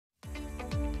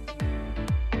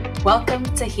Welcome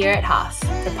to Here at Haas,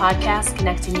 the podcast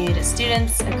connecting you to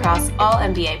students across all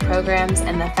MBA programs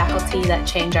and the faculty that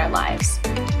change our lives.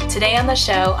 Today on the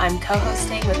show, I'm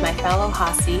co-hosting with my fellow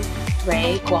Haasie,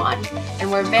 Ray Guan, and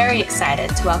we're very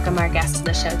excited to welcome our guest to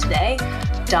the show today,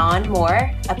 Dawn Moore,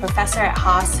 a professor at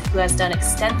Haas who has done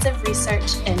extensive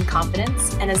research in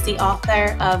confidence and is the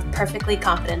author of Perfectly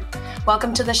Confident.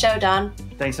 Welcome to the show, Dawn.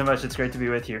 Thanks so much. It's great to be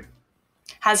with you.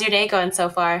 How's your day going so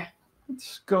far?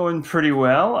 It's going pretty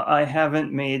well. I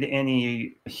haven't made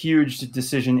any huge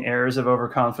decision errors of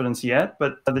overconfidence yet,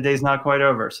 but the day's not quite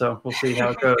over, so we'll see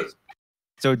how it goes.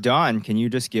 So Dawn, can you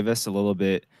just give us a little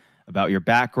bit about your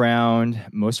background?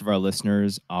 Most of our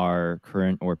listeners are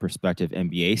current or prospective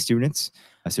MBA students,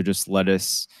 so just let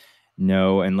us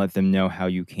know and let them know how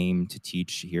you came to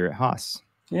teach here at Haas.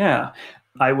 Yeah,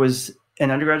 I was an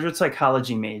undergraduate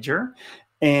psychology major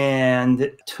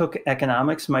and took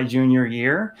economics my junior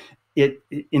year. It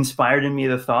inspired in me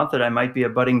the thought that I might be a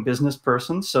budding business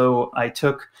person. So I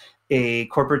took a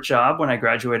corporate job when I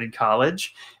graduated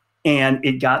college, and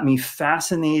it got me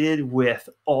fascinated with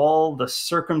all the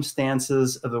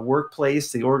circumstances of the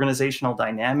workplace, the organizational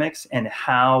dynamics, and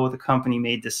how the company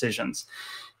made decisions.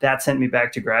 That sent me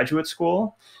back to graduate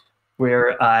school,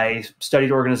 where I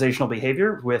studied organizational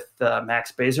behavior with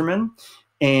Max Bazerman.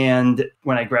 And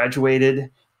when I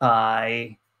graduated,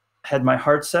 I had my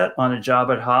heart set on a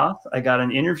job at Haas. I got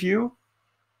an interview,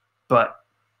 but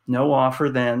no offer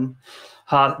then.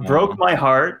 Haas broke my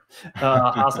heart.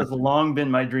 Haas has long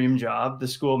been my dream job. The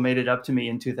school made it up to me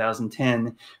in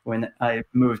 2010 when I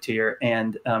moved here,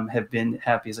 and have been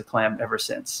happy as a clam ever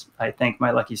since. I thank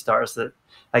my lucky stars that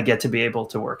I get to be able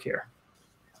to work here.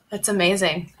 That's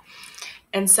amazing.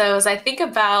 And so as I think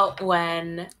about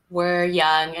when we're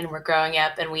young and we're growing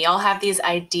up and we all have these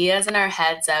ideas in our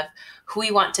heads of who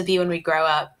we want to be when we grow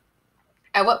up,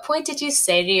 at what point did you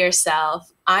say to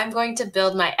yourself, I'm going to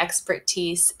build my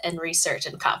expertise in research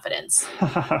and confidence?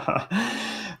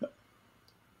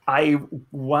 I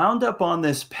wound up on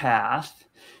this path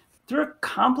through a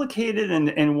complicated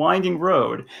and winding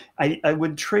road. I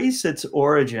would trace its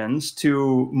origins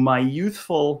to my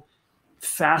youthful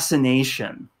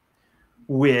fascination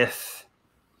with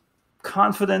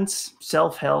confidence,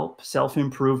 self-help,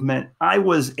 self-improvement. I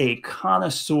was a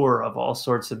connoisseur of all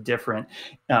sorts of different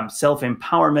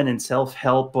self-empowerment and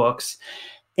self-help books.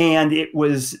 And it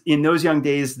was in those young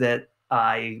days that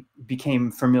I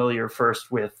became familiar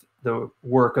first with the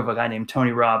work of a guy named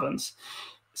Tony Robbins.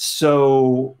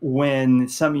 So when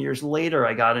some years later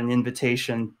I got an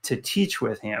invitation to teach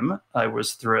with him, I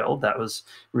was thrilled. That was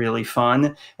really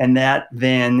fun. And that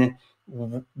then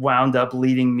wound up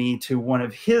leading me to one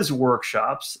of his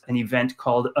workshops, an event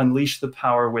called Unleash the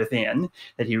Power Within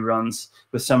that he runs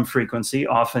with some frequency,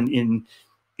 often in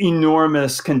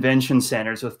enormous convention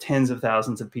centers with tens of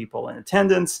thousands of people in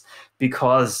attendance.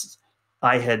 Because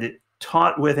I had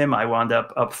taught with him, I wound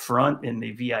up front in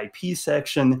the VIP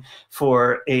section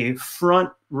for a front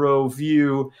row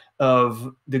view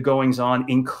of the goings on,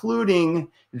 including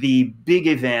the big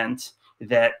event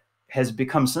that has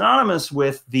become synonymous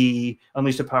with the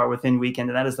Unleash the Power Within weekend,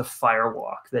 and that is the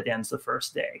Firewalk that ends the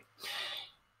first day.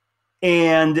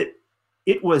 And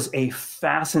it was a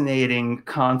fascinating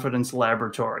confidence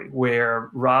laboratory where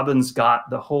Robbins got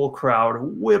the whole crowd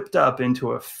whipped up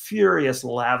into a furious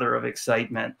lather of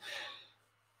excitement,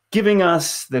 giving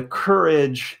us the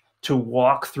courage to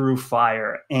walk through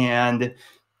fire and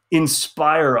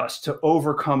inspire us to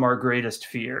overcome our greatest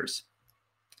fears.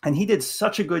 And he did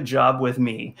such a good job with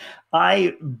me.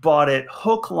 I bought it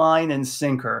hook, line, and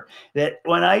sinker that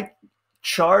when I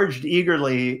charged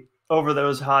eagerly over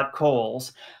those hot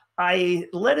coals, I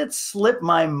let it slip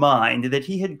my mind that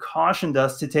he had cautioned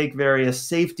us to take various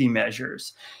safety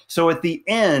measures. So at the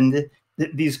end,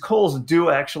 these coals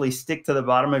do actually stick to the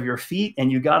bottom of your feet,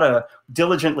 and you got to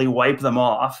diligently wipe them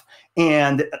off.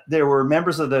 And there were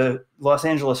members of the Los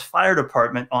Angeles Fire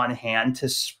Department on hand to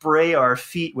spray our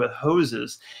feet with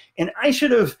hoses. And I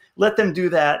should have let them do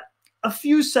that a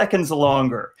few seconds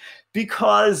longer,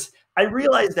 because I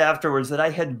realized afterwards that I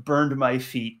had burned my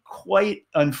feet quite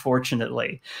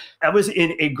unfortunately. I was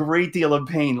in a great deal of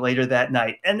pain later that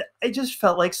night, and I just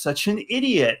felt like such an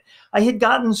idiot. I had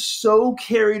gotten so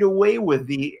carried away with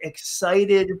the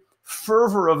excited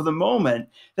fervor of the moment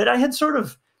that I had sort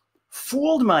of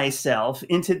fooled myself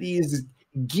into these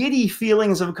giddy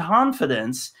feelings of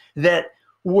confidence that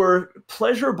were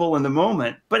pleasurable in the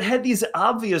moment, but had these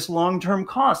obvious long-term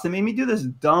costs that made me do this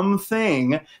dumb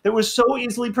thing that was so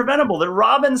easily preventable that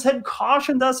Robbins had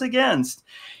cautioned us against.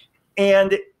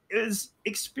 And it was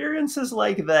experiences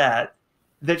like that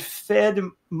that fed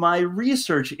my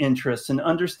research interests in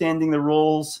understanding the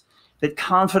roles that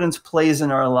confidence plays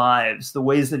in our lives, the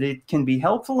ways that it can be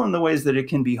helpful and the ways that it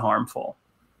can be harmful.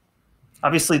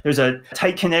 Obviously, there's a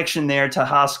tight connection there to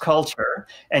Haas culture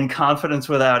and confidence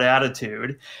without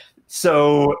attitude.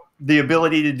 So the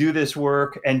ability to do this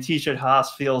work and teach at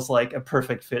Haas feels like a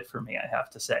perfect fit for me, I have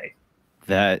to say.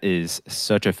 That is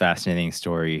such a fascinating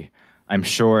story. I'm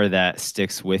sure that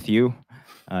sticks with you,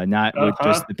 not with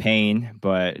just the pain,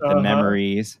 but the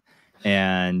memories.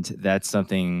 And that's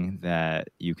something that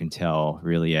you can tell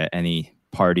really at any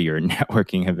party or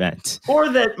networking event. Or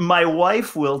that my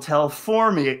wife will tell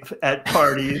for me at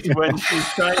parties when she's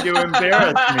trying to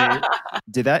embarrass me.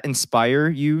 Did that inspire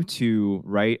you to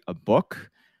write a book?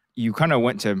 You kind of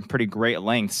went to pretty great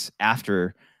lengths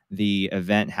after the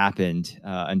event happened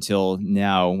until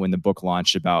now when the book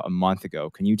launched about a month ago.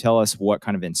 Can you tell us what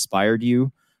kind of inspired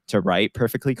you to write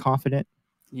Perfectly Confident?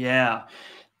 Yeah.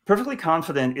 Perfectly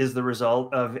Confident is the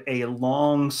result of a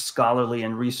long scholarly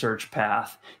and research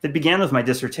path that began with my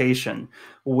dissertation,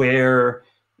 where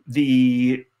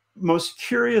the most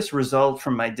curious result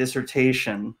from my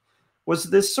dissertation was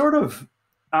this sort of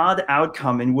odd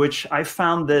outcome in which I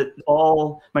found that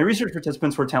all my research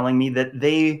participants were telling me that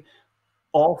they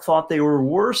all thought they were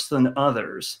worse than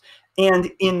others.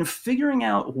 And in figuring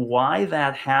out why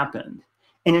that happened,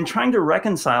 and in trying to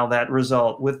reconcile that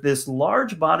result with this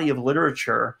large body of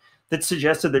literature that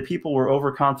suggested that people were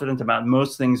overconfident about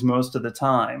most things most of the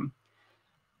time,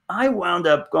 I wound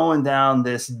up going down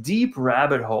this deep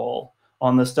rabbit hole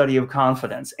on the study of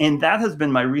confidence. And that has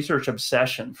been my research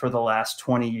obsession for the last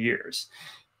 20 years.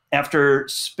 After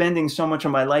spending so much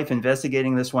of my life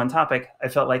investigating this one topic, I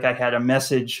felt like I had a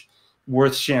message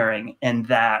worth sharing. And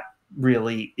that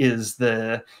really is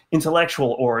the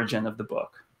intellectual origin of the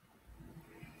book.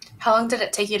 How long did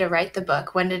it take you to write the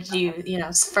book? When did you,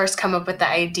 first come up with the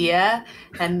idea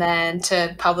and then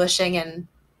to publishing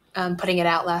and putting it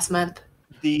out last month?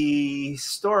 The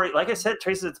story, like I said,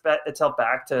 traces itself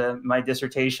back to my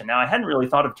dissertation. Now, I hadn't really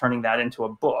thought of turning that into a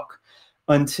book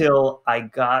until I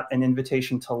got an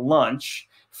invitation to lunch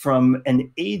from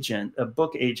an agent, a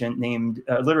book agent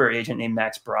literary agent named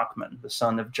Max Brockman, the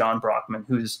son of John Brockman,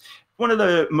 who's one of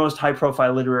the most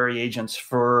high-profile literary agents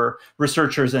for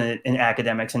researchers and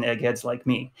academics and eggheads like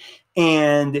me.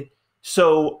 And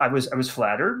so I was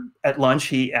flattered. At lunch,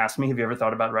 he asked me, "Have you ever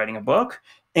thought about writing a book?"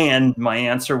 And my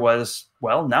answer was,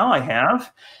 "Well, now I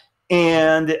have."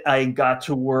 And I got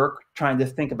to work trying to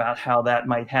think about how that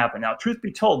might happen. Now, truth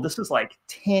be told, this is like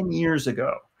 10 years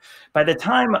ago. By the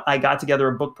time I got together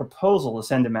a book proposal to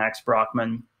send to Max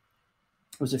Brockman,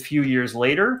 it was a few years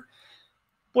later.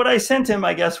 What I sent him,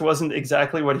 I guess, wasn't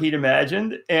exactly what he'd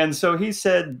imagined. And so he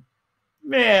said,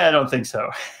 "Man, I don't think so."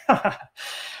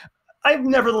 I've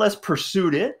nevertheless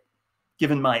pursued it,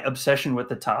 given my obsession with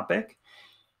the topic,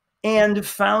 and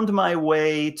found my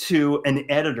way to an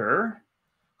editor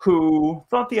who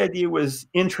thought the idea was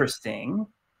interesting,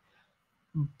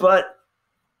 but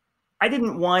I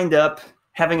didn't wind up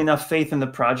having enough faith in the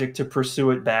project to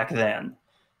pursue it back then.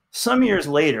 Some years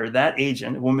later, that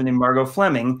agent, a woman named Margot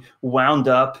Fleming, wound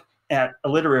up at a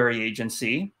literary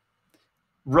agency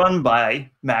run by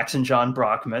Max and John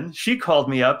Brockman. She called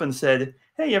me up and said,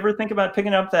 "Hey, you ever think about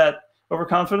picking up that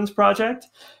overconfidence project?"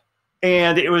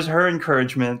 And it was her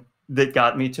encouragement that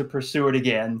got me to pursue it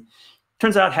again.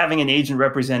 Turns out having an agent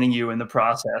representing you in the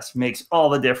process makes all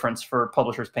the difference for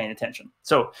publishers paying attention.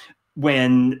 So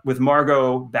with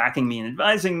Margot backing me and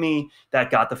advising me, that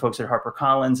got the folks at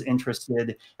HarperCollins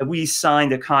interested. We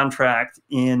signed a contract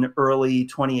in early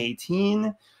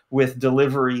 2018 with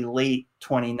delivery late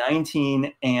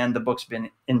 2019, and the book's been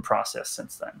in process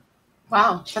since then.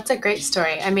 Wow, that's a great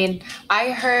story. I mean,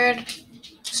 I heard,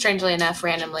 strangely enough,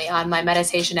 randomly on my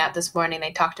meditation app this morning,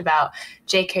 they talked about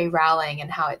J.K. Rowling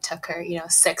and how it took her,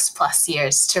 6+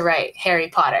 years to write Harry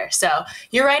Potter. So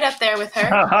you're right up there with her.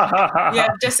 Yeah,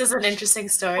 just as an interesting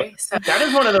story. So that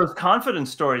is one of those confidence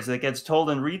stories that gets told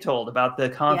and retold about the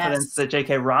confidence that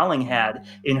J.K. Rowling had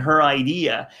in her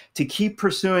idea to keep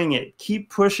pursuing it, keep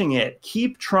pushing it,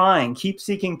 keep trying, keep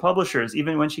seeking publishers,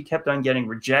 even when she kept on getting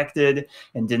rejected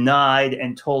and denied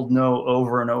and told no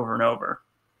over and over and over.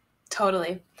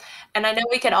 Totally. And I know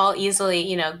we could all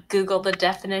easily, Google the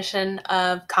definition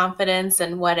of confidence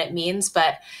and what it means.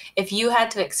 But if you had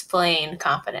to explain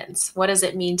confidence, what does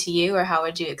it mean to you, or how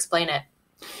would you explain it?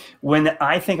 When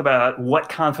I think about what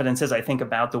confidence is, I think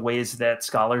about the ways that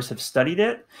scholars have studied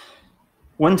it.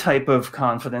 One type of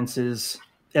confidence is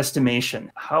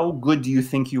estimation. How good do you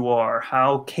think you are?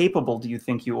 How capable do you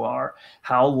think you are?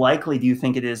 How likely do you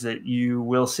think it is that you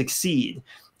will succeed?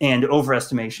 And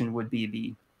overestimation would be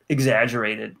the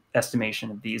exaggerated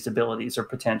estimation of these abilities or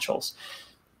potentials.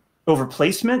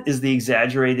 Overplacement is the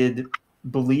exaggerated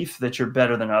belief that you're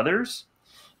better than others.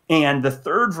 And the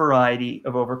third variety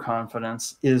of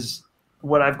overconfidence is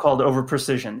what I've called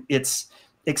overprecision. It's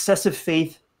excessive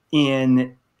faith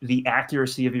in the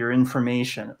accuracy of your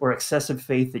information, or excessive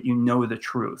faith that you know the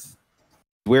truth.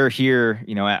 We're here,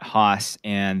 at Haas,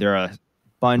 and there are a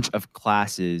bunch of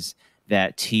classes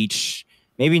that teach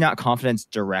maybe not confidence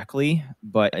directly,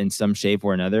 but in some shape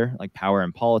or another, like power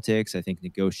and politics, I think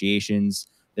negotiations.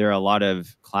 There are a lot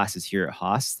of classes here at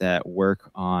Haas that work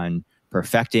on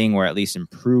perfecting or at least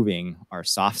improving our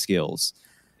soft skills.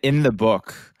 In the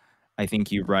book, I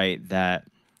think you write that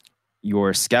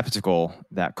you're skeptical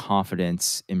that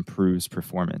confidence improves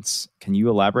performance. Can you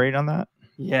elaborate on that?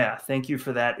 Yeah, thank you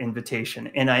for that invitation.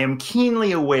 And I am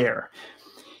keenly aware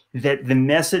that the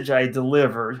message I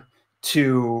deliver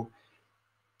to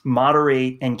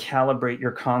moderate and calibrate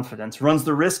your confidence runs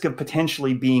the risk of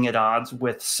potentially being at odds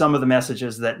with some of the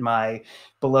messages that my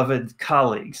beloved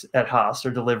colleagues at Haas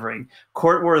are delivering.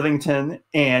 Court Worthington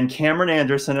and Cameron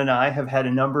Anderson and I have had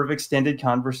a number of extended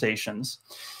conversations.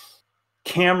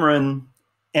 Cameron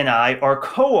and I are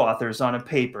co-authors on a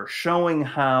paper showing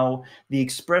how the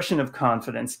expression of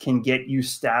confidence can get you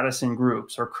status in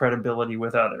groups or credibility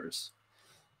with others.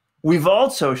 We've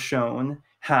also shown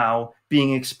how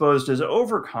being exposed as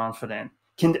overconfident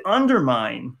can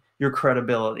undermine your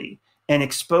credibility and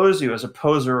expose you as a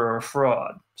poser or a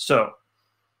fraud. So,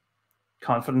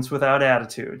 confidence without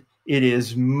attitude. It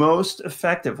is most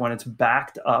effective when it's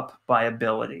backed up by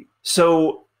ability.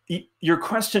 So, your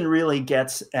question really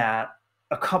gets at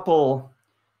a couple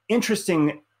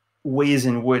interesting ways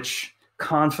in which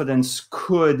confidence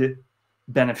could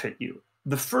benefit you.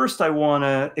 The first I want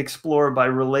to explore by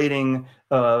relating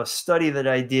a study that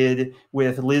I did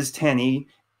with Liz Tenney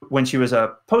when she was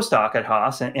a postdoc at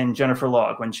Haas and Jennifer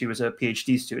Logg when she was a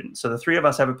PhD student. So the three of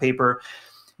us have a paper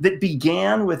that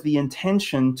began with the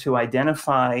intention to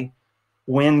identify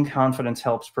when confidence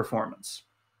helps performance.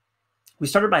 We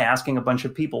started by asking a bunch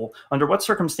of people, under what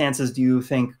circumstances do you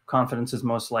think confidence is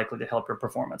most likely to help your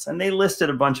performance? And they listed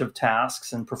a bunch of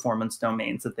tasks and performance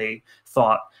domains that they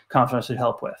thought confidence would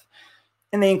help with.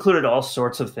 And they included all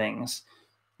sorts of things,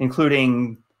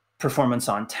 including performance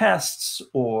on tests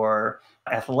or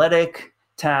athletic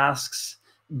tasks,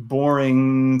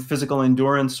 boring physical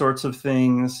endurance sorts of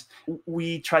things.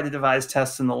 We tried to devise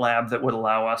tests in the lab that would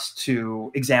allow us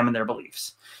to examine their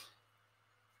beliefs.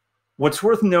 What's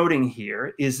worth noting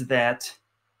here is that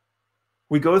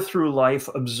we go through life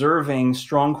observing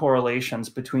strong correlations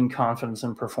between confidence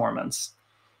and performance.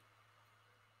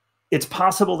 It's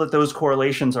possible that those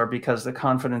correlations are because the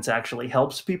confidence actually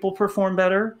helps people perform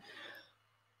better.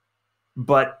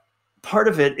 But part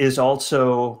of it is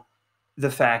also the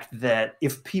fact that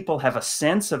if people have a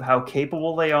sense of how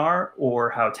capable they are or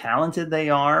how talented they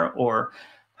are or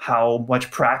how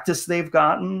much practice they've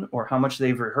gotten or how much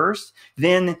they've rehearsed,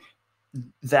 then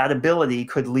that ability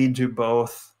could lead to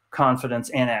both confidence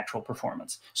and actual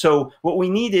performance. So what we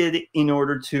needed in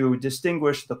order to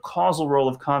distinguish the causal role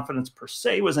of confidence per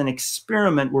se was an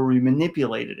experiment where we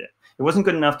manipulated it. It wasn't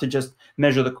good enough to just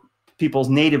measure the people's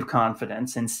native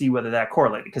confidence and see whether that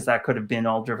correlated, because that could have been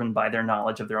all driven by their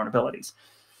knowledge of their own abilities.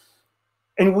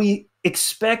 And we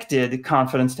expected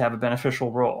confidence to have a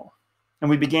beneficial role. And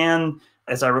we began,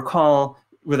 as I recall,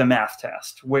 with a math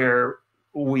test where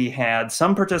we had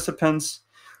some participants,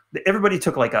 everybody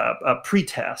took like a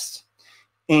pre-test.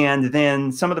 And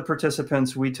then some of the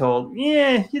participants we told,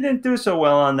 yeah, you didn't do so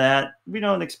well on that. We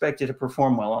don't expect you to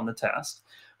perform well on the test.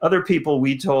 Other people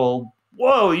we told,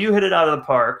 whoa, you hit it out of the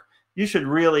park. You should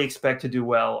really expect to do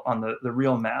well on the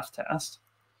real math test.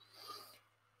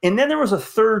 And then there was a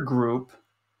third group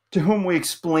to whom we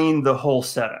explained the whole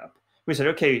setup. We said,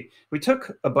 okay, we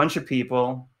took a bunch of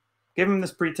people, gave them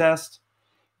this pre-test,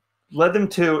 led them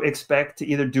to expect to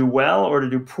either do well or to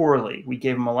do poorly. We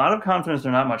gave them a lot of confidence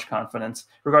or not much confidence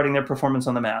regarding their performance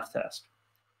on the math test.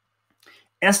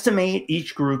 Estimate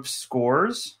each group's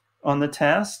scores on the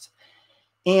test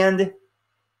and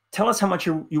tell us how much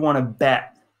you want to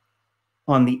bet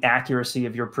on the accuracy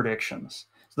of your predictions.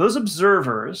 So those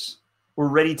observers were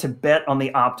ready to bet on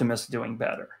the optimists doing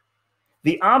better.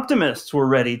 The optimists were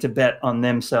ready to bet on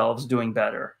themselves doing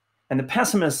better. And the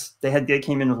pessimists, they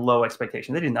came in with low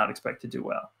expectation. They did not expect to do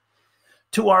well.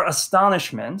 To our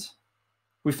astonishment,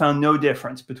 we found no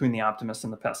difference between the optimists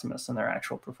and the pessimists in their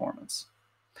actual performance.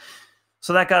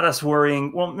 So that got us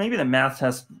worrying, well, maybe the math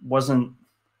test wasn't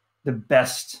the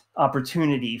best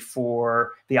opportunity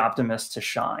for the optimists to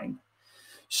shine.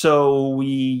 So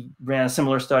we ran a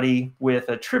similar study with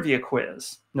a trivia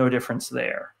quiz, no difference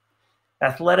there.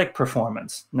 Athletic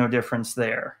performance, no difference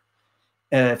there.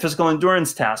 a physical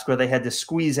endurance task where they had to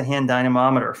squeeze a hand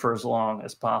dynamometer for as long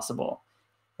as possible,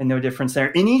 and no difference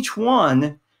there. In each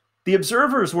one, the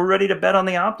observers were ready to bet on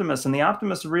the optimists, and the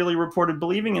optimists really reported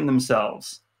believing in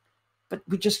themselves. But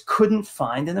we just couldn't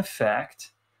find an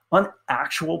effect on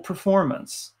actual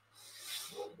performance.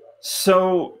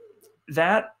 So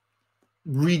that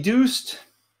reduced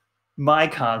my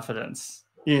confidence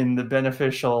in the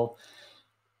beneficial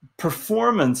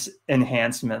performance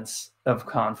enhancements of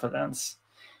confidence.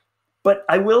 But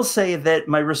I will say that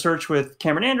my research with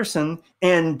Cameron Anderson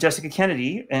and Jessica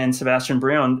Kennedy and Sebastian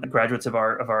Brion, graduates of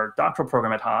our doctoral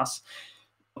program at Haas,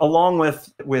 along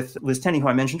with Liz Tenney, who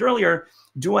I mentioned earlier,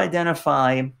 do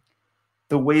identify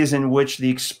the ways in which the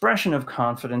expression of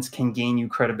confidence can gain you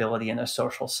credibility in a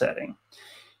social setting,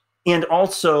 and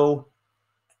also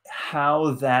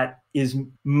how that is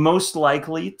most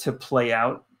likely to play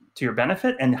out to your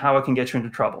benefit and how it can get you into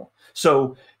trouble.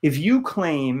 So if you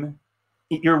claim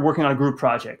you're working on a group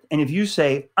project, and if you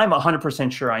say, I'm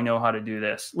 100% sure I know how to do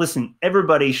this, listen,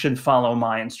 everybody should follow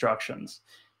my instructions.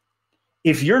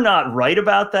 If you're not right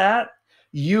about that,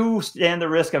 you stand the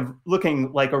risk of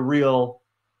looking like a real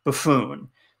buffoon.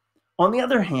 On the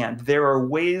other hand, there are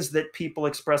ways that people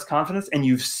express confidence, and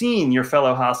you've seen your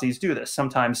fellow Haasies do this,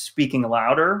 sometimes speaking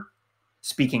louder,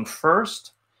 speaking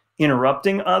first,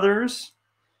 interrupting others,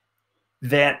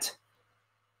 that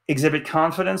exhibit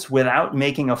confidence without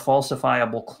making a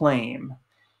falsifiable claim.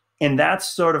 And that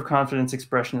sort of confidence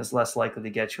expression is less likely to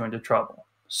get you into trouble.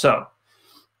 So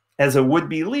as a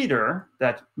would-be leader,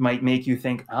 that might make you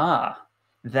think,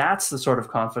 that's the sort of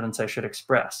confidence I should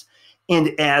express.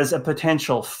 And as a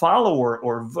potential follower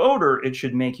or voter, it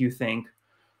should make you think,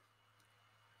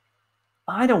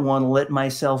 I don't want to let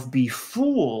myself be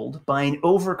fooled by an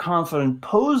overconfident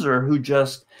poser who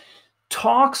just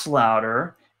talks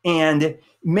louder and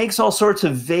makes all sorts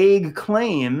of vague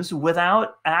claims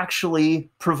without actually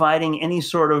providing any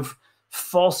sort of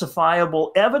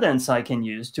falsifiable evidence I can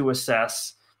use to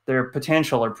assess their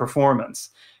potential or performance.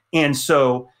 And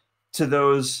so to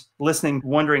those listening,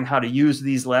 wondering how to use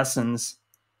these lessons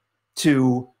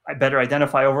to better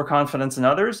identify overconfidence in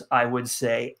others, I would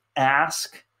say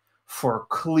ask for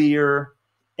clear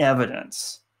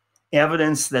evidence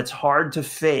that's hard to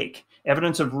fake,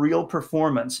 evidence of real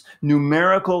performance,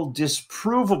 numerical,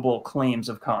 disprovable claims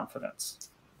of confidence.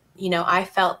 You know, I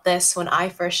felt this when I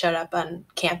first showed up on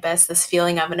campus, this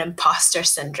feeling of an imposter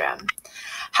syndrome.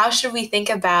 How should we think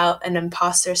about an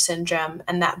imposter syndrome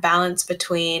and that balance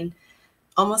between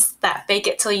almost that fake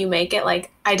it till you make it,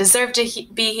 like I deserve to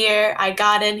be here, I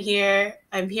got in here,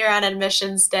 I'm here on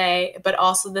admissions day, but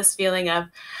also this feeling of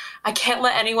I can't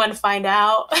let anyone find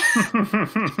out.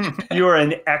 You are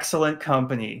in excellent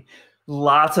company.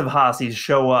 Lots of Haasies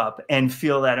show up and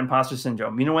feel that imposter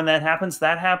syndrome. You know when that happens?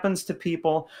 That happens to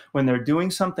people when they're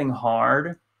doing something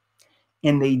hard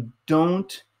and they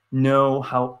don't know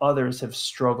how others have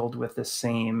struggled with the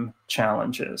same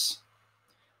challenges.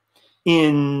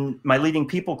 In my leading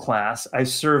people class, I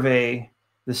survey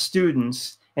the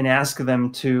students and ask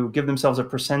them to give themselves a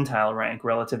percentile rank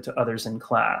relative to others in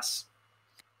class.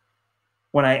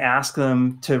 When I ask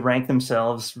them to rank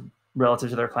themselves relative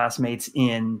to their classmates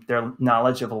in their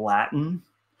knowledge of Latin,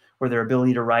 or their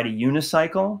ability to ride a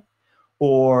unicycle,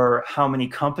 or how many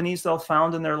companies they'll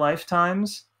found in their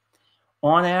lifetimes,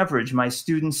 on average, my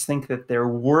students think that they're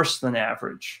worse than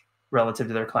average relative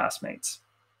to their classmates.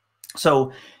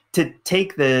 So to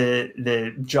take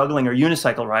the juggling or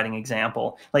unicycle riding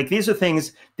example, like these are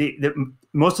things that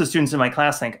most of the students in my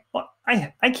class think, well,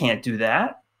 I can't do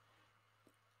that.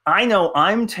 I know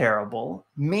I'm terrible.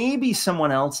 Maybe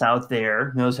someone else out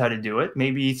there knows how to do it.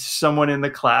 Maybe someone in the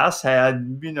class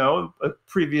had, a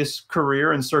previous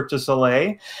career in Cirque du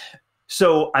Soleil.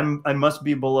 So I must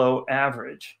be below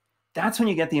average. That's when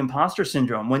you get the imposter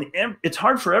syndrome, when it's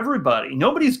hard for everybody.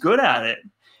 Nobody's good at it.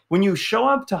 When you show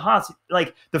up to Haas,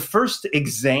 like the first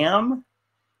exam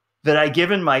that I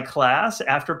give in my class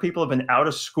after people have been out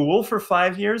of school for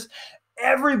 5 years,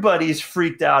 everybody's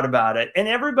freaked out about it and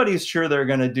everybody's sure they're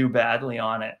going to do badly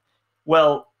on it.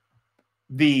 Well,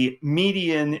 the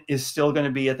median is still going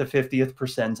to be at the 50th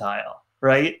percentile,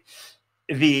 right?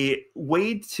 The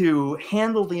way to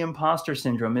handle the imposter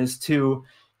syndrome is to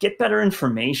get better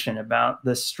information about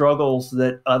the struggles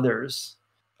that others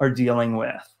are dealing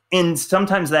with. And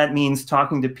sometimes that means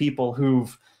talking to people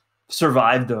who've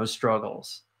survived those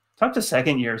struggles. Talk to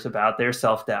second years about their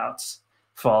self-doubts,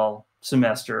 fall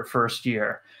semester, first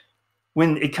year.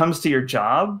 When it comes to your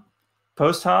job,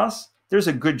 post-Haas, there's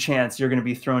a good chance you're going to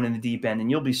be thrown in the deep end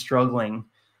and you'll be struggling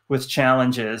with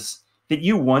challenges that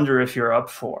you wonder if you're up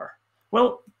for.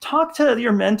 Well, talk to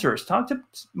your mentors, talk to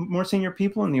more senior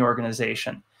people in the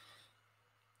organization.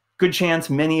 Good chance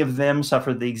many of them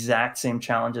suffer the exact same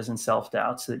challenges and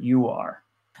self-doubts that you are.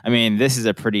 I mean, this is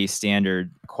a pretty standard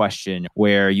question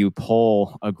where you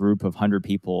poll a group of 100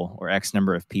 people or X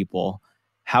number of people.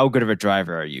 How good of a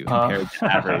driver are you compared to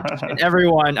average? And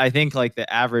everyone, I think like the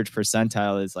average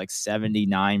percentile is like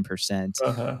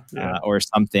 79% or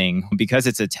something, because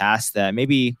it's a task that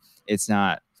maybe it's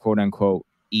not quote unquote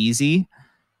easy,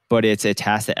 but it's a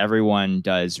task that everyone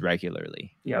does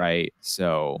regularly, right?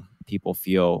 So people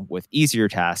feel with easier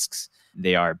tasks,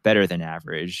 they are better than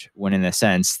average, when in a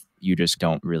sense, you just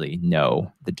don't really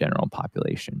know the general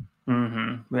population.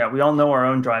 Mm-hmm. Yeah, we all know our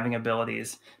own driving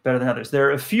abilities better than others. There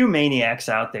are a few maniacs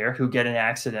out there who get in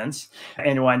accidents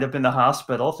and wind up in the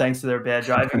hospital thanks to their bad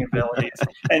driving abilities.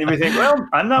 And we think, well,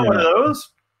 I'm not one of those,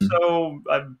 so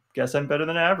I guess I'm better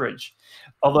than average.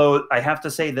 Although I have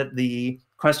to say that the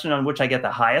question on which I get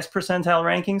the highest percentile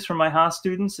rankings from my Haas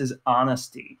students is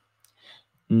honesty.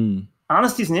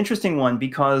 Honesty is an interesting one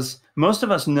because most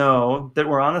of us know that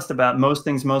we're honest about most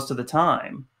things most of the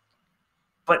time,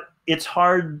 but it's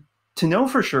hard to know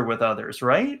for sure with others,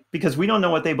 right? Because we don't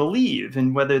know what they believe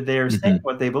and whether they're saying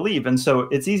what they believe. And so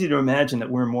it's easy to imagine that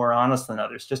we're more honest than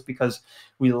others just because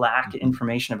we lack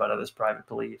information about others' private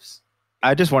beliefs.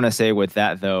 I just want to say with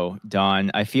that, though, Don,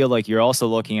 I feel like you're also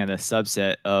looking at a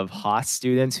subset of Haas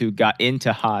students who got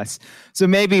into Haas. So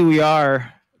maybe we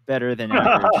are better than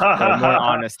average, or more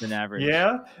honest than average.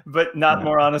 Yeah, but not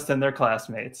more honest than their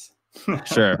classmates.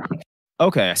 Sure.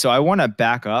 Okay, so I want to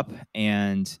back up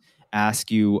and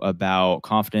ask you about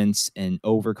confidence and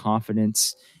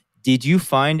overconfidence. Did you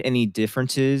find any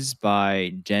differences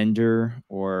by gender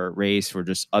or race or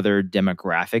just other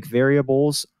demographic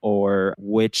variables, or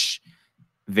which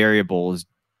variables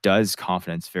does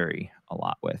confidence vary a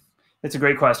lot with? It's a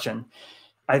great question.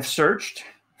 I've searched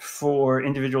for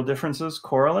individual differences,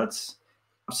 correlates.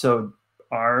 So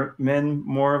are men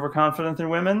more overconfident than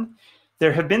women?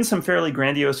 There have been some fairly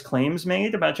grandiose claims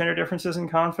made about gender differences in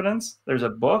confidence. There's a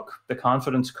book, The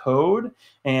Confidence Code,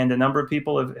 and a number of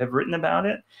people have written about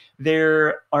it.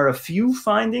 There are a few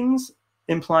findings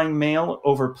implying male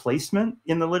overplacement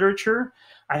in the literature.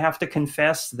 I have to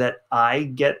confess that I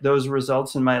get those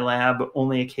results in my lab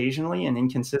only occasionally and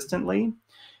inconsistently.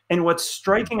 And what's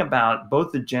striking about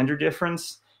both the gender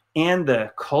difference and the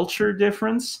culture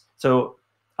difference, so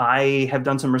I have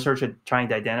done some research at trying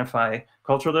to identify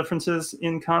cultural differences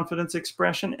in confidence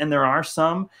expression, and there are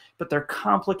some, but they're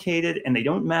complicated and they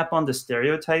don't map onto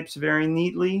stereotypes very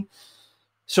neatly.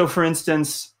 So for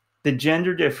instance, the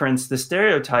gender difference, the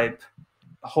stereotype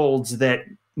holds that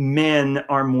men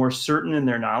are more certain in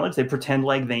their knowledge. They pretend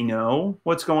like they know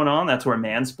what's going on. That's where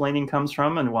mansplaining comes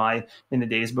from, and why in the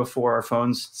days before our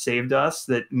phones saved us,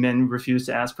 that men refused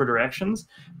to ask for directions.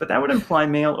 But that would imply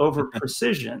male over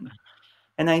precision.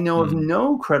 And I know of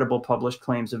no credible published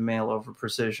claims of male over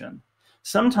precision.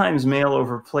 Sometimes male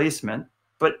over placement,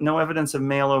 but no evidence of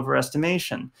male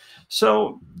overestimation.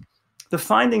 So the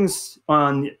findings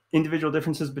on individual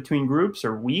differences between groups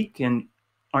are weak and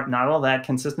are not all that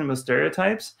consistent with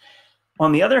stereotypes.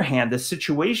 On the other hand, the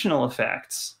situational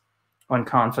effects on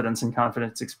confidence and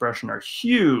confidence expression are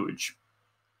huge.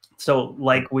 So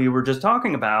like we were just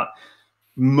talking about,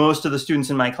 most of the students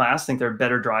in my class think they're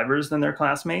better drivers than their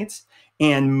classmates.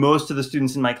 And most of the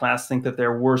students in my class think that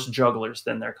they're worse jugglers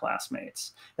than their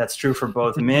classmates. That's true for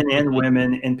both men and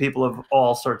women and people of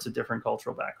all sorts of different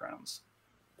cultural backgrounds.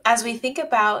 As we think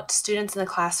about students in the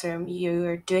classroom,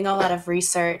 you're doing a lot of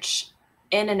research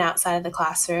in and outside of the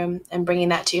classroom and bringing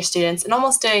that to your students and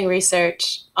almost doing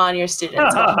research on your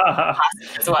students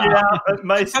as well. Yeah,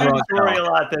 my students worry a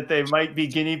lot that they might be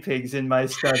guinea pigs in my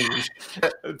studies.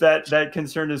 That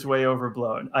concern is way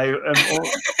overblown.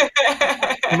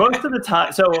 Most of the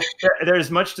time, so there's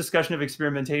much discussion of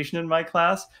experimentation in my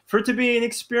class. For it to be an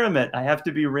experiment, I have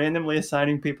to be randomly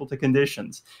assigning people to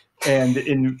conditions. And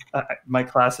in my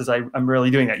classes, I'm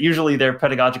rarely doing that. Usually they're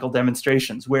pedagogical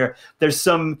demonstrations where there's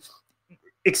some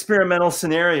experimental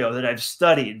scenario that I've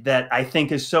studied that I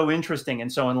think is so interesting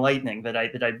and so enlightening that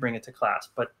I bring it to class.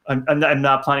 But I'm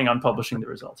not planning on publishing the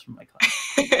results from my class.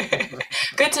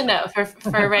 Good to know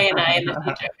for Ray and I in the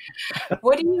future.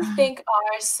 What do you think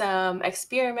are some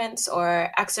experiments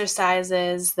or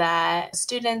exercises that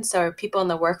students or people in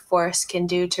the workforce can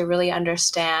do to really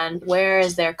understand where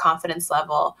is their confidence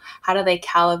level? How do they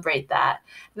calibrate that?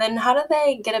 And then how do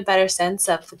they get a better sense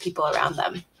of the people around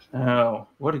them? Oh,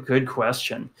 what a good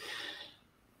question.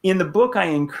 In the book, I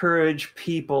encourage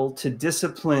people to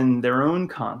discipline their own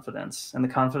confidence and the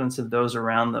confidence of those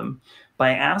around them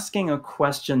by asking a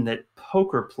question that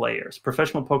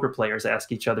professional poker players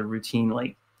ask each other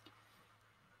routinely.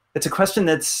 It's a question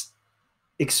that's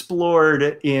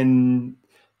explored in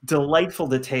delightful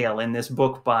detail in this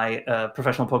book by a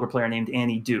professional poker player named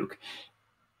Annie Duke.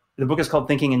 The book is called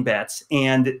Thinking in Bets.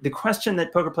 And the question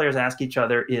that poker players ask each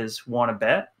other is, want to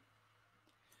bet?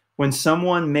 When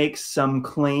someone makes some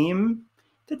claim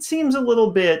that seems a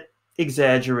little bit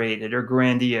exaggerated or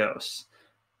grandiose,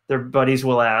 their buddies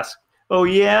will ask, oh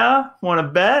yeah, want to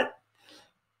bet?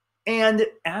 And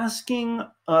asking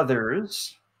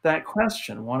others that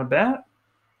question, want to bet?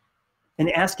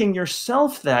 And asking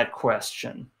yourself that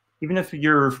question, even if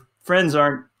your friends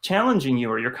aren't challenging you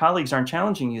or your colleagues aren't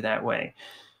challenging you that way,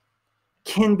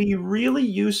 can be really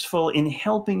useful in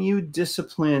helping you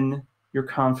discipline your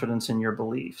confidence in your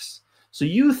beliefs. So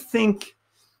you think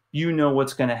you know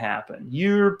what's going to happen.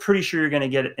 You're pretty sure you're going to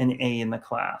get an A in the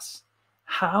class.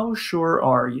 How sure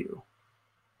are you?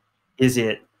 Is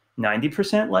it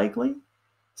 90% likely?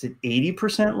 Is it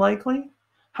 80% likely?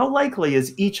 How likely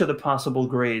is each of the possible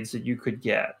grades that you could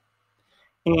get?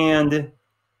 And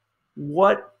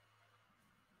what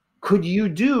could you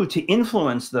do to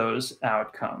influence those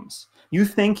outcomes? You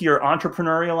think your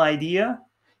entrepreneurial idea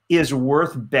is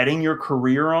worth betting your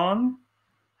career on?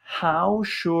 How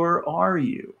sure are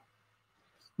you?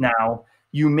 Now,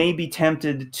 you may be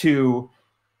tempted to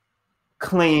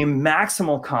claim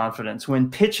maximal confidence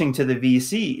when pitching to the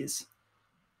VCs.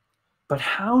 But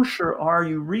how sure are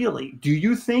you really? Do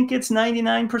you think it's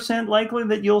 99% likely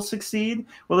that you'll succeed?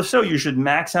 Well, if so, you should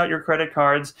max out your credit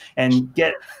cards and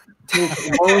take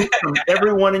loans from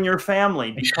everyone in your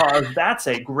family, because that's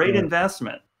a great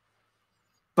investment.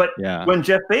 But when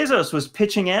Jeff Bezos was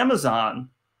pitching Amazon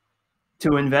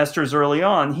to investors early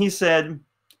on, he said,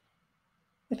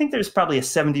 I think there's probably a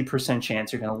 70%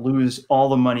 chance you're going to lose all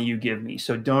the money you give me.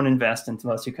 So don't invest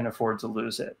unless you can afford to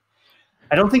lose it.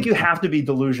 I don't think you have to be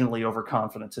delusionally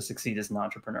overconfident to succeed as an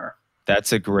entrepreneur.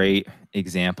 That's a great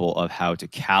example of how to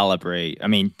calibrate. I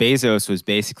mean, Bezos was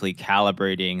basically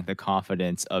calibrating the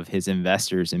confidence of his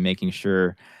investors and making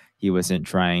sure he wasn't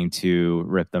trying to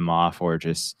rip them off or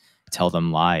just tell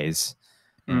them lies.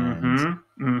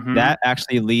 And that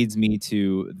actually leads me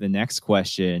to the next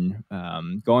question.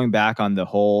 Going back on the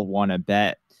whole want to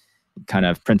bet kind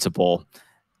of principle,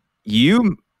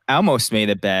 you almost made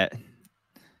a bet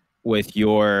with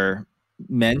your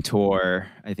mentor,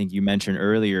 I think you mentioned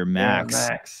earlier, Max. Yeah,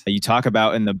 Max. You talk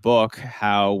about in the book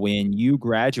how when you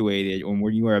graduated, or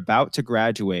when you were about to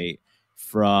graduate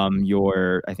from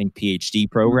your, I think, PhD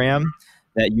program,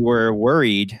 that you were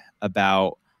worried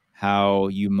about how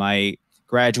you might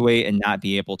graduate and not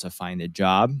be able to find a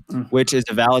job, which is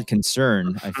a valid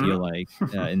concern, I feel like,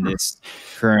 in this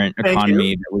current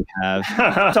economy that we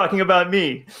have. Talking about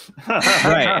me.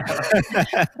 Right.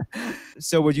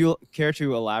 So would you care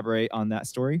to elaborate on that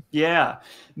story? Yeah.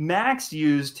 Max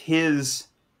used his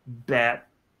bet,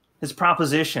 his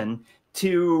proposition,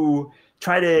 to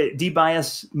try to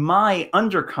debias my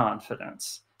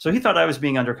underconfidence. So he thought I was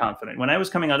being underconfident. When I was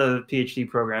coming out of the PhD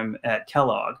program at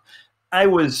Kellogg, I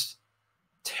was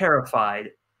terrified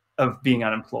of being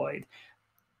unemployed.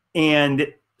 And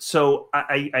so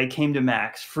I came to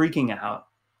Max freaking out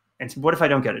and said, what if I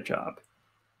don't get a job?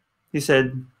 He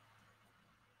said,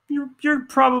 you're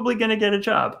probably going to get a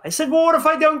job. I said, well, what if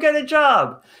I don't get a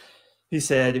job? He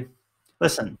said,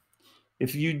 listen,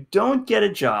 if you don't get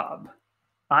a job,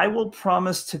 I will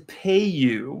promise to pay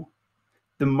you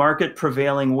the market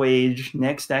prevailing wage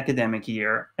next academic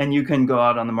year, and you can go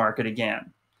out on the market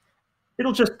again.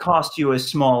 It'll just cost you a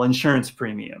small insurance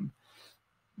premium.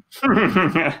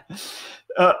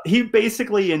 He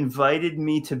basically invited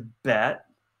me to bet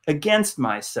against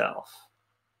myself,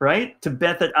 right? To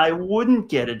bet that I wouldn't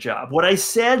get a job. What I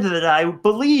said that I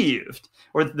believed,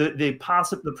 or the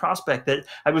prospect that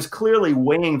I was clearly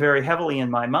weighing very heavily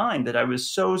in my mind, that I was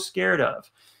so scared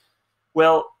of.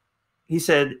 Well, he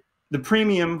said the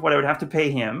premium, what I would have to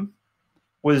pay him,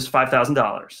 was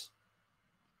 $5,000.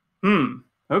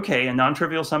 Okay, a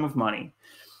non-trivial sum of money.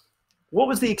 What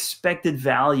was the expected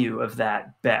value of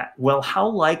that bet? Well, how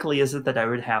likely is it that I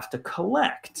would have to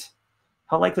collect?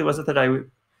 How likely was it that I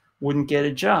wouldn't get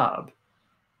a job?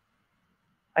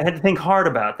 I had to think hard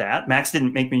about that. Max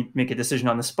didn't make me make a decision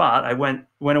on the spot. I went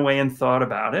away and thought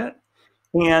about it.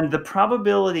 And the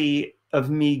probability of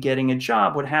me getting a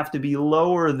job would have to be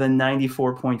lower than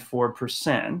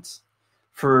 94.4%.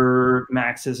 for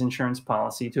Max's insurance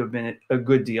policy to have been a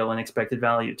good deal in expected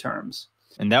value terms.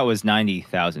 And that was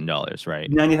 $90,000, right?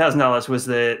 $90,000 was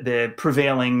the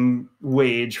prevailing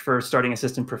wage for starting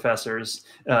assistant professors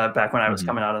back when I was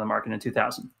coming out of the market in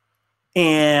 2000.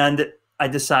 And I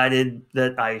decided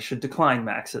that I should decline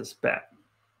Max's bet.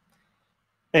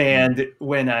 And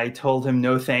when I told him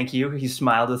no thank you, he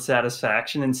smiled with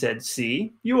satisfaction and said,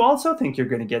 "See, you also think you're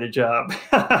going to get a job."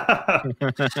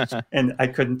 And I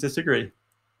couldn't disagree.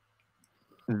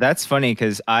 That's funny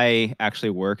because I actually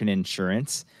work in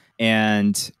insurance.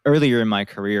 And earlier in my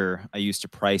career, I used to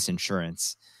price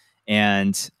insurance.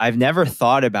 And I've never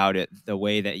thought about it the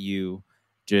way that you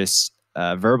just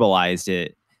verbalized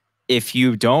it. If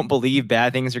you don't believe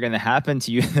bad things are going to happen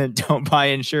to you, then don't buy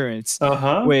insurance,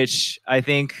 which I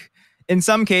think in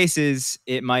some cases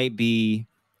it might be,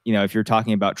 if you're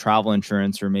talking about travel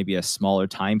insurance or maybe a smaller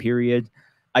time period.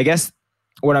 I guess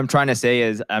what I'm trying to say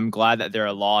is I'm glad that there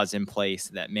are laws in place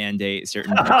that mandate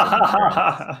certain types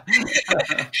of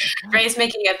insurance. Ray's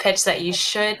making a pitch that you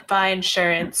should buy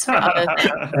insurance for other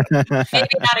things. Maybe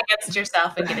not against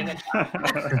yourself and getting a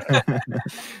job.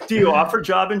 Do you offer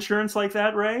job insurance like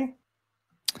that, Ray?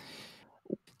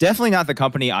 Definitely not the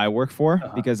company I work for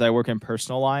because I work in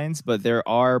personal lines, but there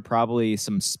are probably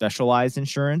some specialized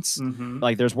insurance.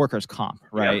 Like there's workers' comp,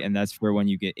 right? Yep. And that's for when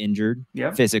you get injured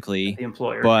physically. The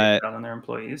employer but out on their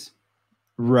employees.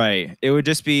 Right. It would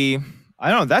just be,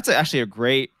 I don't know, that's actually a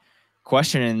great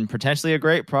question and potentially a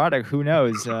great product. Who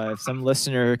knows? If some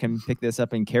listener can pick this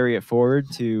up and carry it forward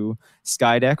to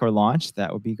Skydeck or launch,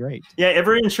 that would be great. Yeah,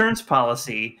 every insurance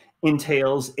policy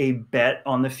entails a bet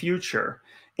on the future.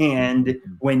 And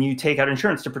when you take out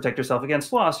insurance to protect yourself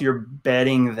against loss, you're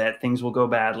betting that things will go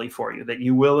badly for you, that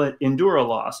you will endure a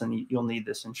loss and you'll need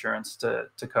this insurance to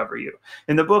cover you.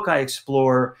 In the book, I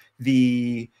explore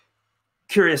the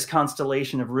curious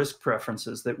constellation of risk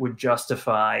preferences that would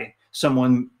justify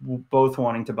someone both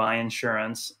wanting to buy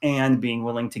insurance and being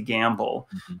willing to gamble,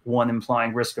 one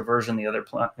implying risk aversion, the other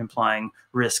implying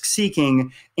risk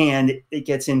seeking. And it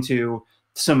gets into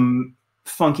some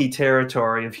funky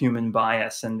territory of human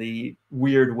bias and the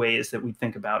weird ways that we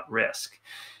think about risk.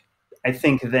 I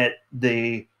think that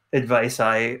the advice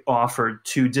I offered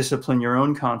to discipline your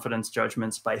own confidence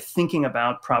judgments by thinking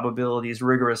about probabilities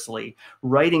rigorously,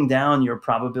 writing down your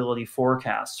probability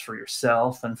forecasts for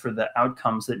yourself and for the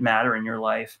outcomes that matter in your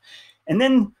life, and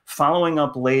then following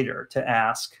up later to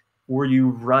ask, were you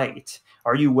right?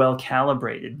 Are you well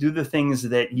calibrated? Do the things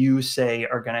that you say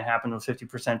are going to happen with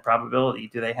 50% probability,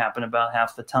 do they happen about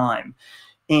half the time?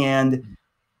 And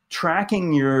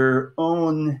tracking your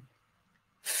own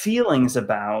feelings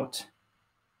about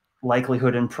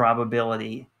likelihood and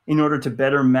probability in order to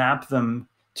better map them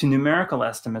to numerical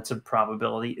estimates of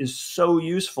probability is so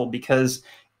useful because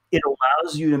it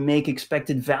allows you to make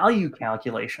expected value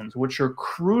calculations, which are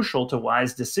crucial to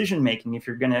wise decision-making if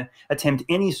you're going to attempt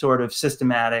any sort of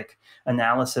systematic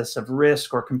analysis of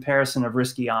risk or comparison of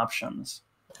risky options.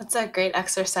 That's a great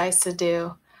exercise to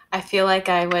do. I feel like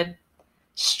I would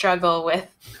struggle with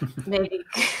maybe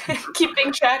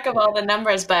keeping track of all the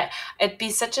numbers, but it'd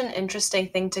be such an interesting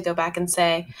thing to go back and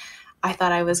say, I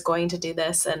thought I was going to do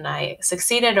this and I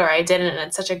succeeded or I didn't. And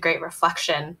it's such a great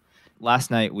reflection. Last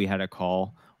night we had a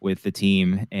call with the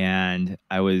team and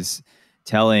I was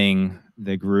telling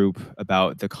the group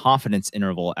about the confidence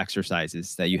interval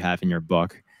exercises that you have in your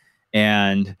book.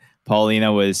 And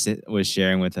Paulina was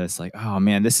sharing with us like, oh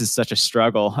man, this is such a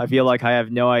struggle. I feel like I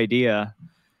have no idea.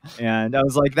 And I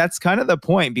was like, that's kind of the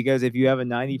point, because if you have a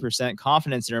 90%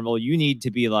 confidence interval, you need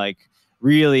to be like,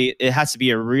 really, it has to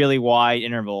be a really wide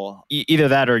interval. Either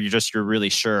that or you're really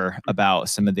sure about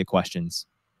some of the questions.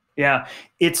 Yeah,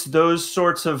 it's those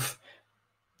sorts of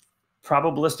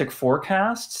probabilistic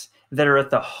forecasts that are at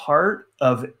the heart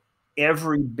of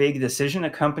every big decision a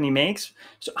company makes.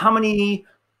 So how many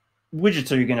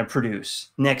widgets are you going to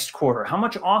produce next quarter? How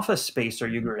much office space are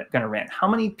you going to rent? How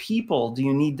many people do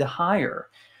you need to hire?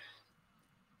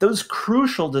 Those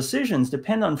crucial decisions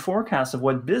depend on forecasts of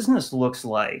what business looks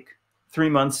like 3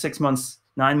 months, 6 months,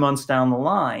 9 months down the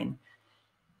line.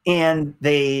 And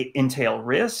they entail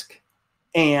risk,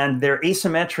 and they're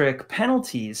asymmetric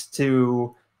penalties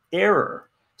to error.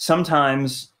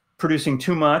 Sometimes producing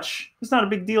too much is not a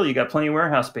big deal. You got plenty of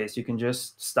warehouse space. You can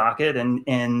just stock it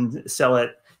and sell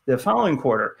it the following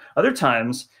quarter. Other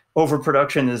times,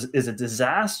 overproduction is a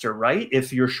disaster, right?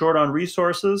 If you're short on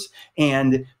resources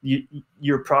and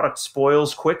your product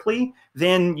spoils quickly,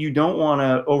 then you don't want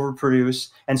to overproduce.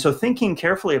 And so thinking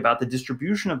carefully about the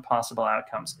distribution of possible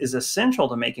outcomes is essential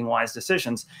to making wise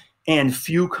decisions. And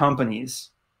few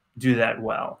companies do that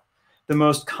well. The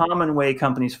most common way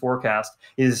companies forecast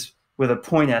is with a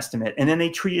point estimate, and then they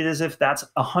treat it as if that's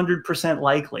 100%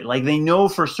 likely. Like they know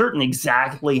for certain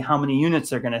exactly how many units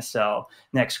they're going to sell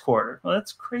next quarter. Well,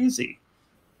 that's crazy.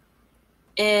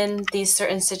 in these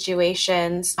certain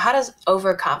situations, how does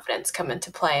overconfidence come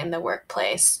into play in the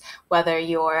workplace, whether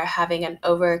you're having an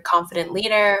overconfident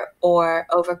leader or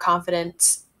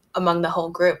overconfidence among the whole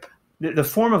group? The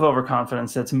form of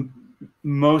overconfidence that's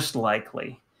most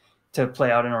likely to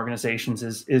play out in organizations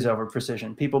is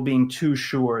overprecision. People being too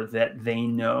sure that they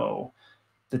know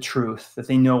the truth, that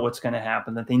they know what's going to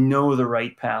happen, that they know the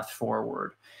right path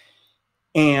forward.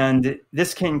 And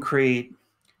this can create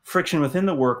friction within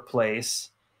the workplace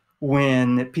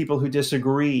when people who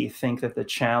disagree think that the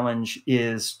challenge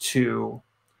is to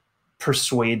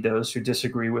persuade those who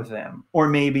disagree with them, or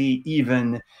maybe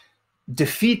even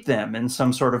defeat them in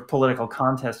some sort of political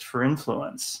contest for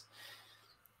influence.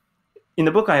 In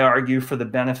the book, I argue for the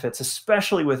benefits,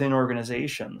 especially within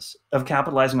organizations, of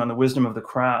capitalizing on the wisdom of the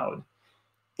crowd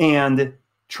and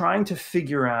trying to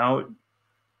figure out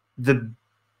the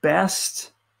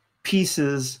best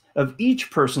pieces of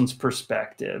each person's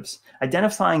perspectives,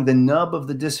 identifying the nub of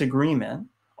the disagreement.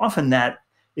 Often the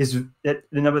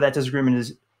nub of that disagreement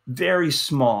is very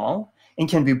small and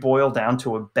can be boiled down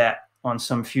to a bet on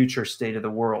some future state of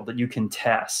the world that you can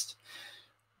test.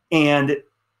 And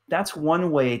that's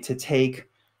one way to take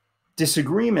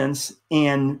disagreements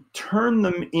and turn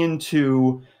them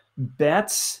into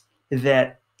bets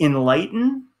that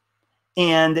enlighten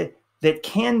and that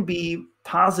can be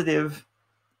positive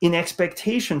in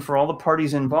expectation for all the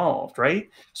parties involved, right?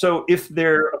 So if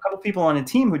there are a couple people on a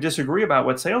team who disagree about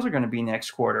what sales are going to be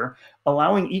next quarter,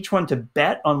 allowing each one to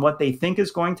bet on what they think is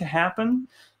going to happen,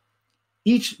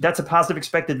 that's a positive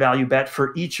expected value bet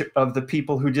for each of the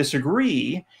people who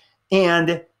disagree.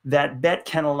 And that bet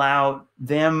can allow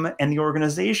them and the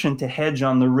organization to hedge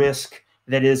on the risk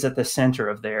that is at the center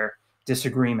of their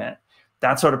disagreement.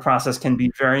 That sort of process can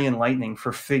be very enlightening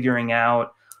for figuring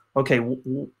out, okay,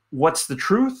 what's the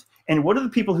truth? And what do the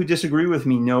people who disagree with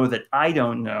me know that I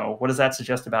don't know? What does that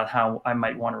suggest about how I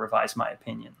might want to revise my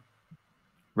opinion?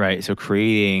 Right. So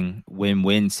creating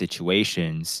win-win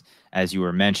situations, as you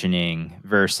were mentioning,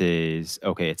 versus,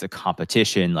 okay, it's a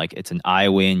competition, like it's an I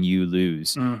win, you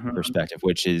lose perspective,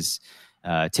 which is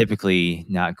typically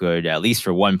not good, at least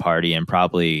for one party, and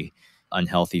probably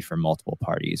unhealthy for multiple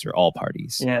parties or all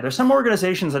parties. Yeah, there's some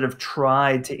organizations that have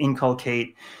tried to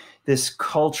inculcate this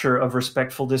culture of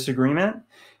respectful disagreement.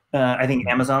 I think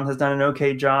Amazon has done an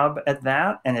okay job at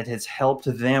that, and it has helped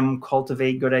them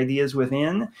cultivate good ideas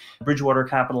within. Bridgewater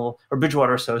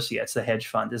Associates, the hedge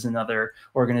fund, is another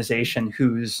organization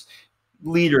whose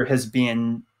leader has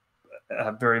been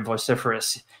very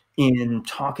vociferous in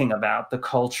talking about the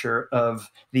culture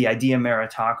of the idea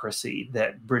meritocracy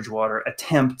that Bridgewater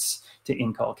attempts to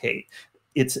inculcate.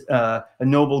 It's a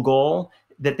noble goal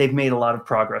that they've made a lot of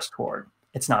progress toward.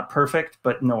 It's not perfect,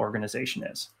 but no organization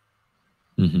is.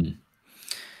 Mm-hmm.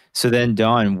 So then,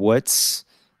 Don, what's,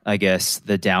 I guess,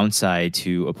 the downside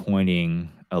to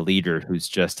appointing a leader who's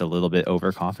just a little bit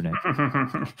overconfident?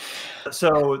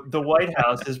 So the White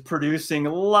House is producing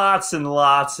lots and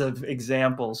lots of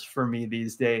examples for me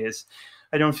these days.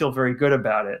 I don't feel very good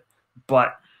about it,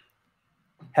 but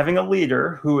having a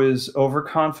leader who is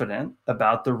overconfident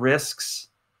about the risks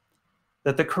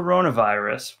that the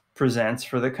coronavirus presents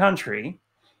for the country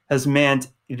has meant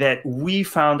that we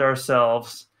found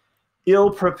ourselves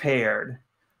ill-prepared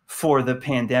for the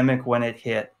pandemic when it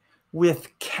hit, with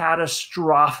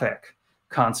catastrophic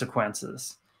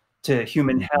consequences to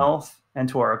human health and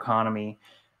to our economy.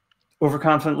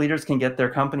 Overconfident leaders can get their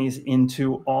companies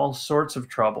into all sorts of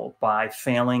trouble by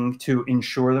failing to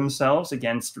insure themselves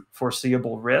against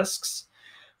foreseeable risks,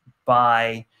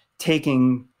 by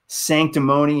taking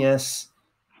sanctimonious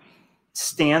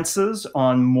stances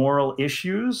on moral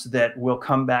issues that will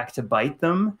come back to bite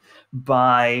them,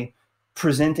 by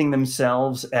presenting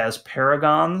themselves as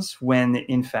paragons when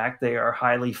in fact they are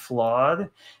highly flawed,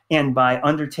 and by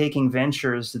undertaking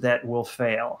ventures that will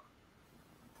fail.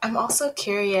 I'm also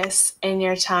curious, in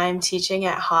your time teaching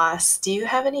at Haas, do you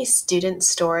have any student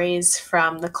stories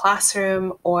from the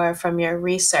classroom or from your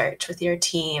research with your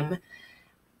team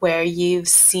where you've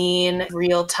seen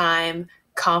real-time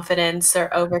confidence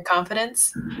or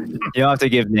overconfidence? You don't have to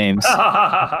give names.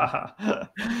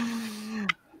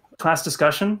 Class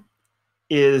discussion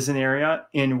is an area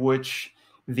in which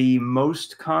the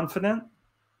most confident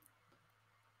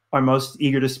are most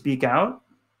eager to speak out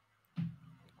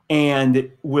and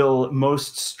will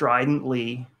most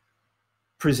stridently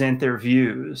present their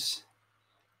views.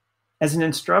 As an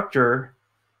instructor,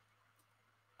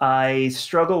 I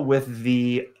struggle with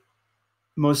the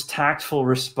most tactful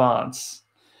response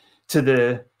to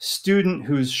the student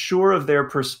who's sure of their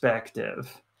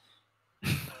perspective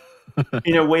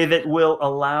in a way that will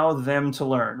allow them to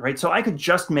learn, right? So I could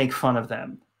just make fun of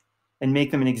them and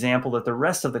make them an example that the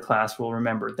rest of the class will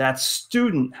remember. That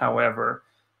student, however,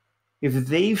 if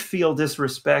they feel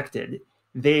disrespected,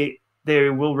 they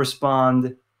will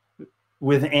respond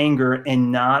with anger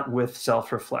and not with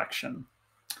self-reflection.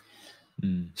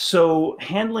 So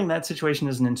handling that situation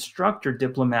as an instructor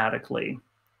diplomatically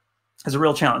is a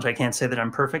real challenge. I can't say that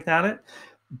I'm perfect at it,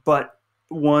 but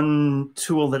one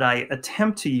tool that I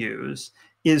attempt to use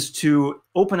is to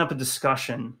open up a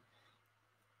discussion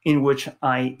in which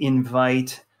I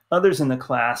invite others in the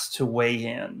class to weigh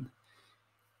in,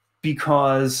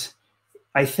 because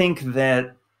I think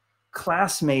that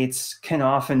classmates can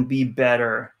often be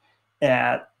better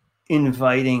at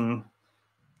inviting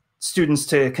students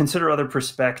to consider other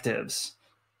perspectives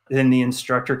than the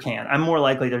instructor can. I'm more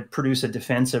likely to produce a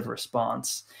defensive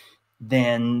response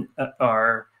than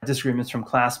our disagreements from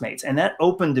classmates. And that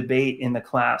open debate in the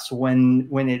class, when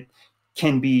it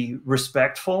can be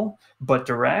respectful but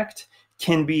direct,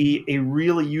 can be a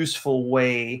really useful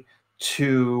way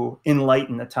to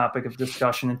enlighten the topic of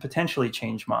discussion and potentially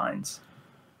change minds.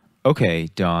 Okay,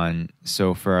 Don.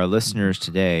 So for our listeners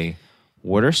today,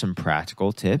 what are some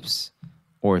practical tips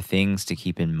or things to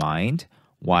keep in mind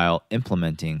while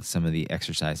implementing some of the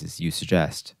exercises you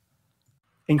suggest?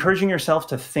 Encouraging yourself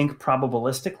to think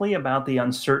probabilistically about the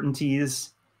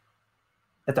uncertainties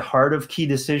at the heart of key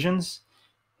decisions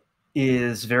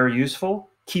is very useful.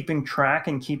 Keeping track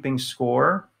and keeping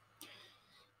score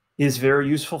is very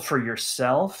useful for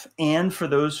yourself and for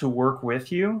those who work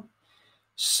with you.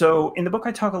 So in the book,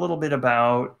 I talk a little bit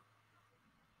about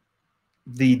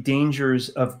the dangers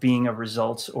of being a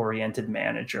results-oriented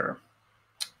manager.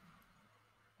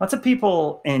 Lots of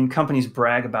people and companies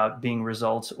brag about being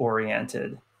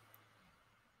results-oriented.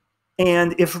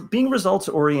 And if being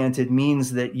results-oriented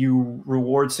means that you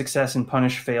reward success and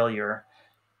punish failure,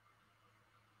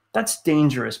 that's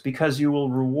dangerous, because you will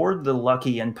reward the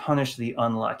lucky and punish the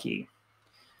unlucky.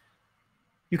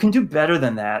 You can do better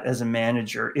than that as a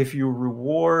manager if you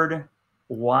reward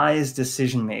wise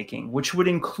decision-making, which would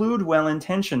include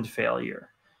well-intentioned failure.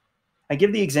 I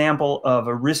give the example of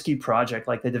a risky project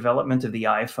like the development of the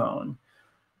iPhone,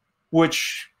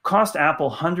 which cost Apple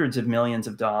hundreds of millions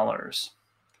of dollars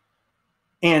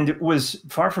and was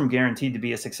far from guaranteed to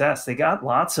be a success. They got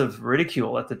lots of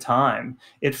ridicule at the time.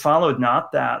 It followed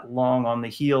not that long on the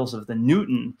heels of the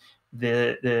Newton,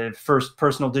 the first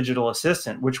personal digital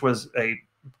assistant, which was a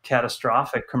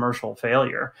catastrophic commercial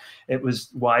failure. It was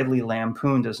widely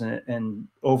lampooned as an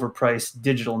overpriced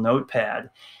digital notepad.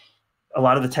 A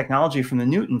lot of the technology from the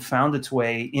Newton found its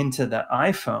way into the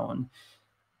iPhone.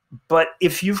 But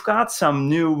if you've got some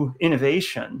new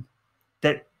innovation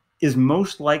that is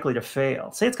most likely to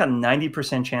fail, say it's got a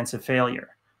 90% chance of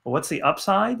failure, well, what's the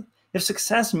upside? If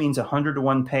success means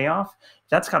 100-to-1 payoff,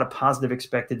 that's got a positive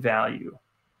expected value.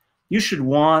 You should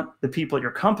want the people at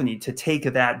your company to take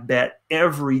that bet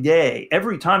every day.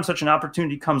 Every time such an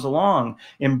opportunity comes along,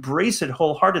 embrace it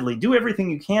wholeheartedly. Do everything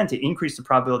you can to increase the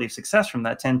probability of success from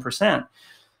that 10%.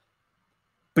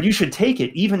 But you should take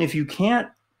it even if you can't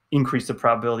increase the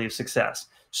probability of success.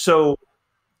 So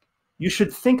you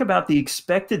should think about the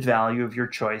expected value of your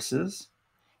choices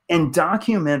and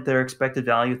document their expected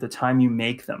value at the time you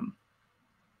make them.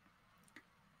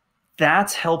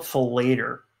 That's helpful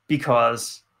later,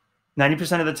 because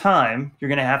 90% of the time, you're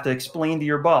going to have to explain to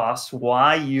your boss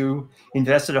why you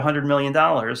invested $100 million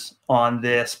on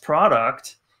this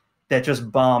product that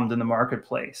just bombed in the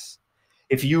marketplace.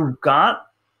 If you got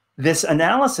this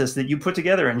analysis that you put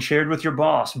together and shared with your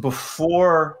boss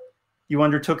before you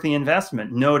undertook the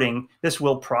investment, noting this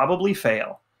will probably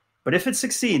fail, but if it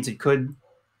succeeds, it could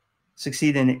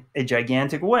succeed in a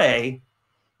gigantic way,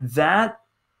 that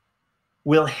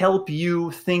will help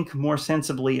you think more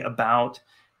sensibly about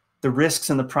the risks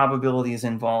and the probabilities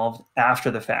involved after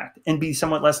the fact, and be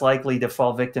somewhat less likely to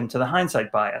fall victim to the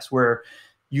hindsight bias, where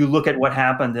you look at what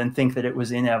happened and think that it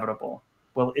was inevitable.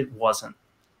 Well, it wasn't.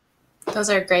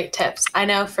 Those are great tips. I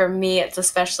know for me, it's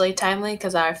especially timely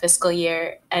because our fiscal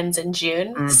year ends in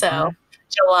June. Mm-hmm. So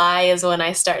July is when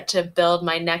I start to build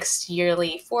my next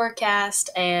yearly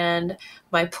forecast and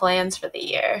my plans for the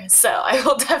year. So I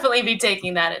will definitely be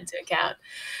taking that into account.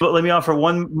 But let me offer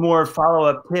one more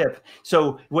follow-up tip.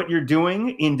 So what you're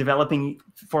doing in developing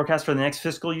forecasts for the next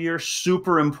fiscal year,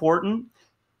 super important.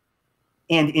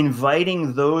 And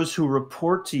inviting those who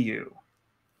report to you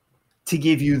to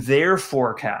give you their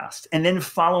forecast and then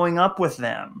following up with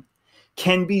them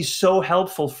can be so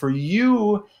helpful for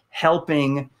you,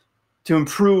 helping to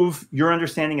improve your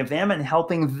understanding of them and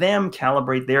helping them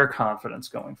calibrate their confidence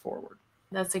going forward.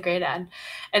 That's a great ad.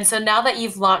 And so now that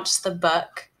you've launched the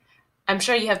book, I'm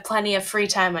sure you have plenty of free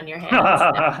time on your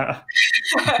hands.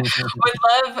 Would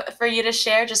love for you to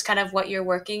share just kind of what you're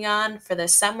working on for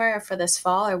this summer or for this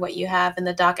fall, or what you have in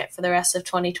the docket for the rest of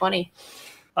 2020.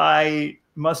 I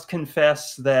must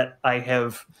confess that I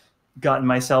have gotten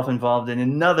myself involved in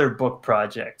another book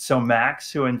project. So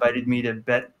Max, who invited me to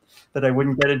bet that I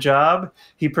wouldn't get a job,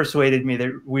 he persuaded me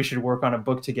that we should work on a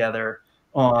book together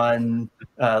on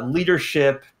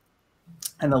leadership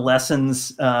and the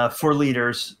lessons for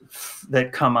leaders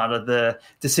that come out of the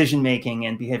decision-making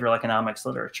and behavioral economics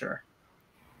literature.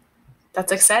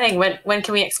 That's exciting. When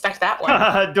can we expect that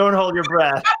one? Don't hold your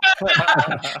breath.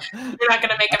 You're not going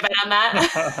to make a bet on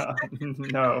that?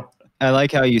 No. I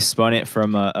like how you spun it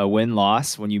from a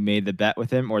win-loss when you made the bet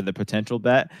with him, or the potential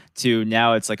bet, to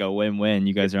now it's like a win-win.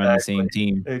 You guys are on the same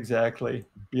team. Exactly.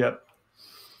 Yep.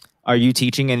 Are you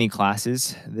teaching any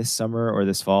classes this summer or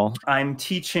this fall? I'm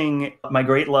teaching my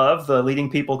great love, the Leading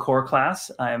People core class.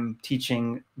 I'm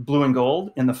teaching Blue and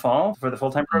Gold in the fall for the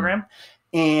full-time program.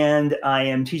 And I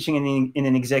am teaching in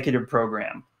an executive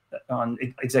program on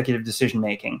executive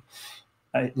decision-making.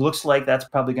 It looks like that's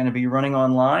probably going to be running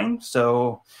online.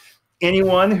 So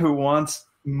anyone who wants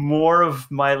more of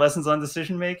my lessons on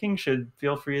decision-making should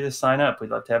feel free to sign up.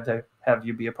 We'd love to have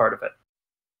you be a part of it.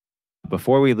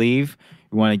 Before we leave,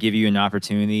 we want to give you an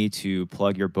opportunity to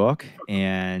plug your book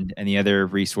and any other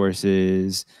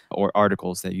resources or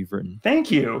articles that you've written. Thank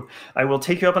you. I will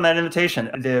take you up on that invitation.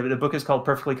 The book is called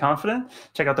Perfectly Confident.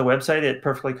 Check out the website at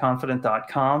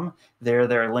perfectlyconfident.com.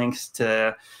 There are links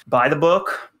to buy the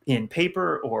book in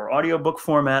paper or audiobook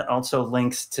format, also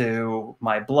links to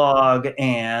my blog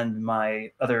and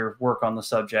my other work on the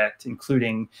subject,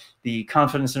 including the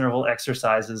confidence interval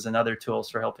exercises and other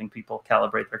tools for helping people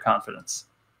calibrate their confidence.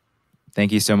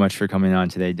 Thank you so much for coming on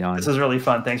today, Don. This was really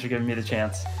fun. Thanks for giving me the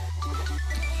chance.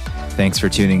 Thanks for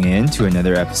tuning in to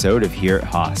another episode of Here at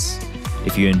Haas.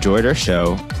 If you enjoyed our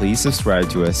show, please subscribe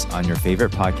to us on your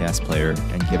favorite podcast player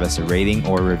and give us a rating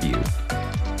or review.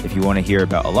 If you want to hear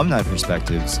about alumni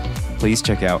perspectives, please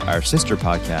check out our sister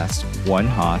podcast, One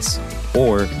Haas,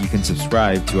 or you can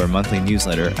subscribe to our monthly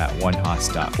newsletter at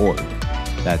onehaas.org.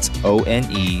 That's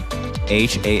onehaas.org.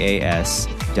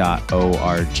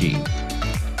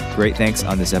 Great thanks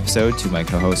on this episode to my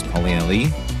co-host Paulina Ray.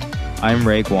 I'm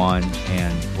Ray Guan,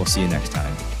 and we'll see you next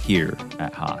time here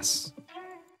at Haas.